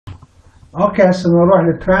اوكي هسه نروح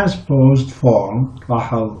للترانسبوزد فورم.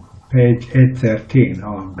 لاحظ page 813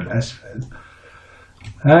 هون بالاسفل.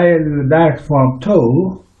 هاي الدايركت فورم 2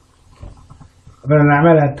 بدنا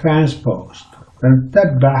نعملها ترانسبوزد،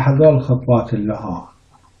 بنتبع هذول الخطوات اللي هون.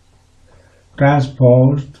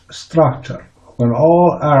 transposed structure when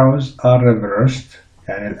all arrows are reversed،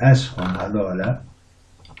 يعني الأسهم هذولا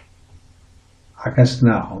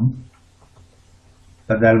عكسناهم،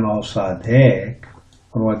 بدل ما وصاد هيك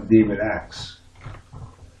نوديه بالعكس.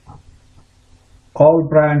 all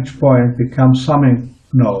branch points become summing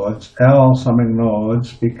nodes. all summing nodes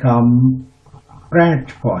become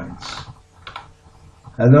branch points.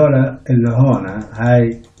 هذولا اللي هنا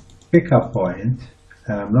هاي pick up point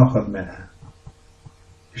بناخذ منها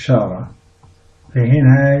إشارة، في حين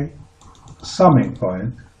هاي summing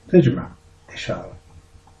point تجمع إشارة،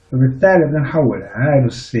 فبالتالي بدنا نحولها. هاي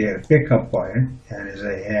بتصير pick up point يعني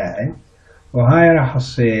زي هاي، وهاي راح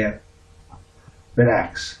تصير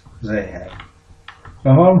بالعكس زي هاي.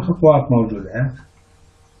 فهون الخطوات موجودة.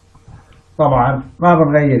 طبعا ما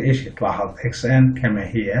بنغير إشي، تلاحظ xn كما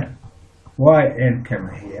هي yn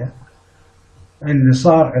كما هي. اللي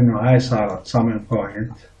صار إنه هاي صارت summing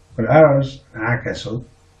point والأروز انعكسوا،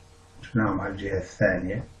 شفناهم على الجهة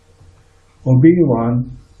الثانية، وB1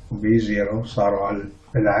 وB0 صاروا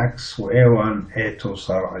بالعكس، وA1 A2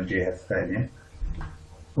 صاروا على الجهة الثانية،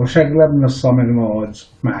 وشقلبنا الsumming nodes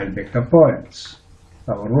مع البيك اب بوينتس.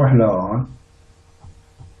 طب نروح لهون،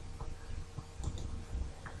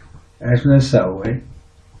 ايش نسوي؟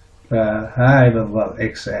 فهاي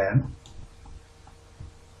بتظل xn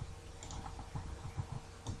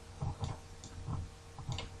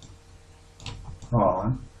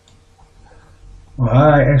هون،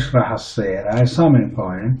 وهاي ايش راح تصير؟ هاي summing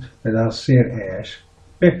point بدها تصير ايش؟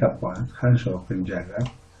 pick up point. خلينا نشوف نجرب.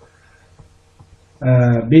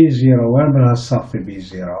 B0 وين بدها تصفي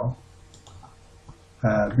B0؟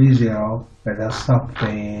 B0 بدها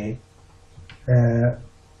تصفي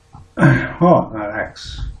هون على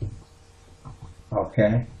العكس.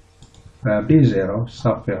 اوكي، B0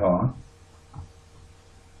 تصفي هون،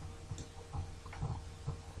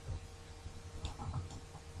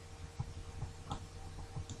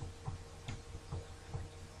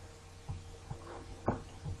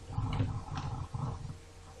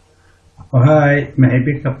 وهاي ما هي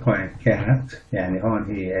بيك اب بوينت كانت، يعني هون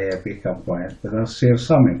هي بيك اب بوينت، بدها تصير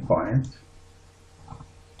summing point،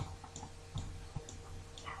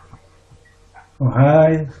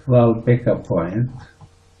 وهاي تظل بيك اب بوينت.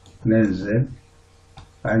 ننزل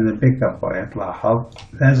عند البيك اب بوينت، لاحظ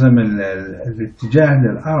لازم الاتجاه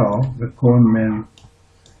للارو بيكون من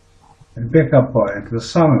البيك اب بوينت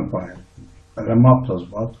للsumming بوينت، هذا ما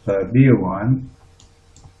بتزبط. فB1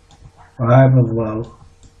 وهاي بتظل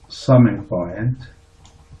summing point،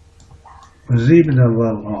 وزي بدها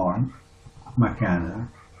تظل هون مكانها.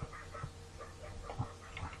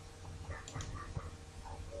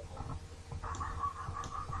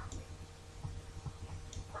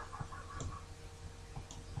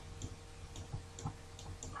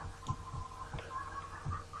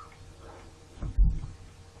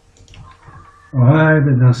 وهاي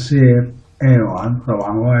بدها تصير A1،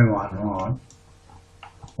 طبعا Y1 هون،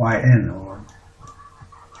 YN هون،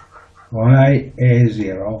 وهاي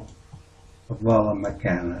A0 تظل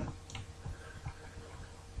مكانها.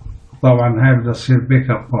 طبعا هاي بدها تصير بيك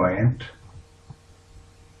اب بوينت،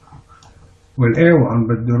 والA1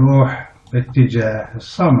 بده يروح باتجاه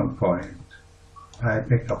السامن بوينت. هاي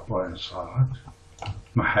بيك اب بوينت صارت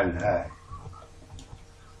محل هاي،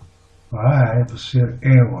 وهاي بتصير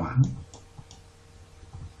A1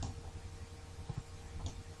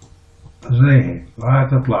 زي هيك، وهاي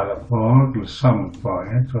تطلع لفوق للسامن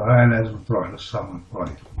بوينت، وهاي لازم تروح للسامن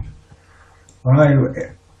بوينت، وهاي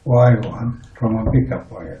Y1 from a pickup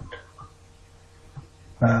point.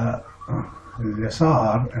 فاللي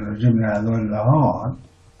صار انه جبنا هذول لهون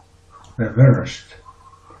reversed،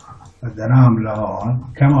 ودناهم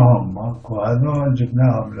لهون كما هم، وهذول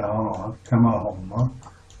جبناهم لهون كما هم،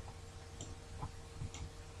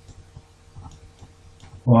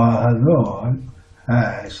 وهذول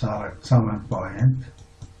هاي صارت summon point،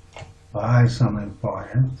 وهاي summon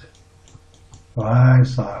point، وهاي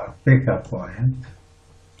صارت pick up point،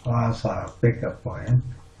 وهاي صارت pick up point،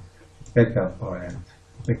 pick up point،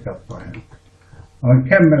 pick up point،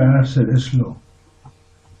 ونكمل على نفس الاسلوب.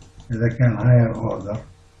 إذا كان higher order،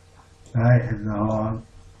 هاي عندنا هون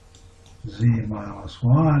z minus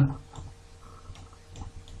 1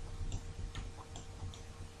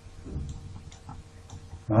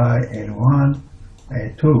 هاي A1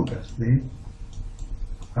 A2 قصدي،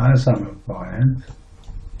 هاي summing point،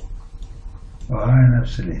 وهاي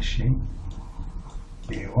نفس الاشي،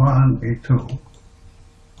 B1 B2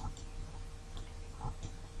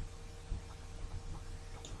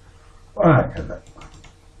 وهكذا.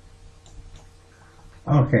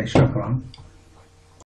 اوكي شكرا.